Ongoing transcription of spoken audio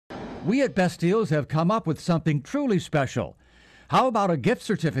We at Best Deals have come up with something truly special. How about a gift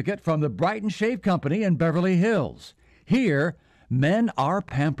certificate from the Brighton Shave Company in Beverly Hills? Here, men are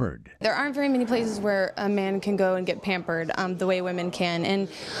pampered. There aren't very many places where a man can go and get pampered the way women can, and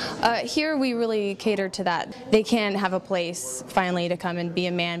here we really cater to that. They can have a place finally to come and be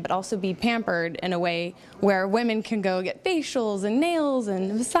a man, but also be pampered in a way where women can go get facials and nails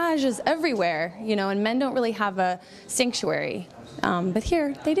and massages everywhere, you know, and men don't really have a sanctuary, but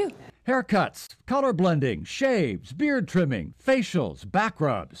here they do. Haircuts, color blending, shaves, beard trimming, facials, back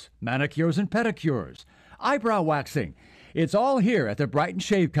rubs, manicures and pedicures, eyebrow waxing. It's all here at the Brighton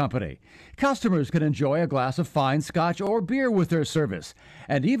Shave Company. Customers can enjoy a glass of fine scotch or beer with their service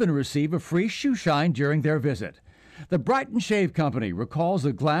and even receive a free shoe shine during their visit. The Brighton Shave Company recalls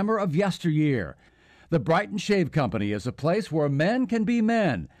the glamour of yesteryear. The Brighton Shave Company is a place where men can be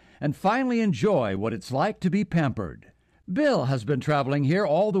men and finally enjoy what it's like to be pampered. Bill has been traveling here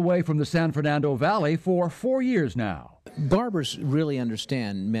all the way from the San Fernando Valley for 4 years now. Barbers really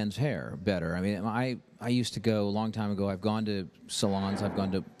understand men's hair better. I mean, I used to go a long time ago. I've gone to salons. I've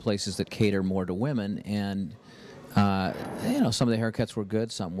gone to places that cater more to women, and you know, some of the haircuts were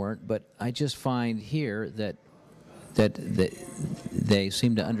good, some weren't. But I just find here that they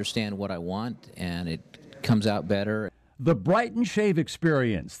seem to understand what I want, and it comes out better. The Brighton Shave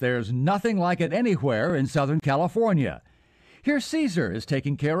Experience. There's nothing like it anywhere in Southern California. Here Caesar is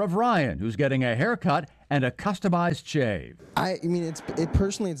taking care of Ryan, who's getting a haircut and a customized shave. I mean,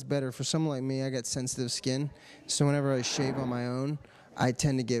 personally, it's better for someone like me. I got sensitive skin, so whenever I shave on my own, I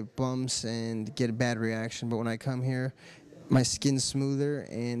tend to get bumps and get a bad reaction. But when I come here, my skin's smoother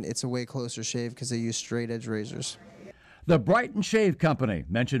and it's a way closer shave because they use straight edge razors. The Brighton Shave Company.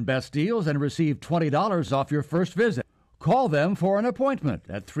 Mention Best Deals and receive $20 off your first visit. Call them for an appointment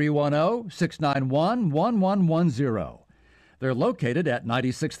at 310-691-1110. They're located at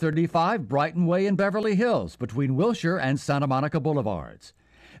 9635 Brighton Way in Beverly Hills between Wilshire and Santa Monica Boulevards.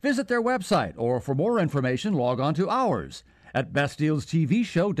 Visit their website or for more information log on to ours at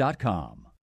bestdealstvshow.com.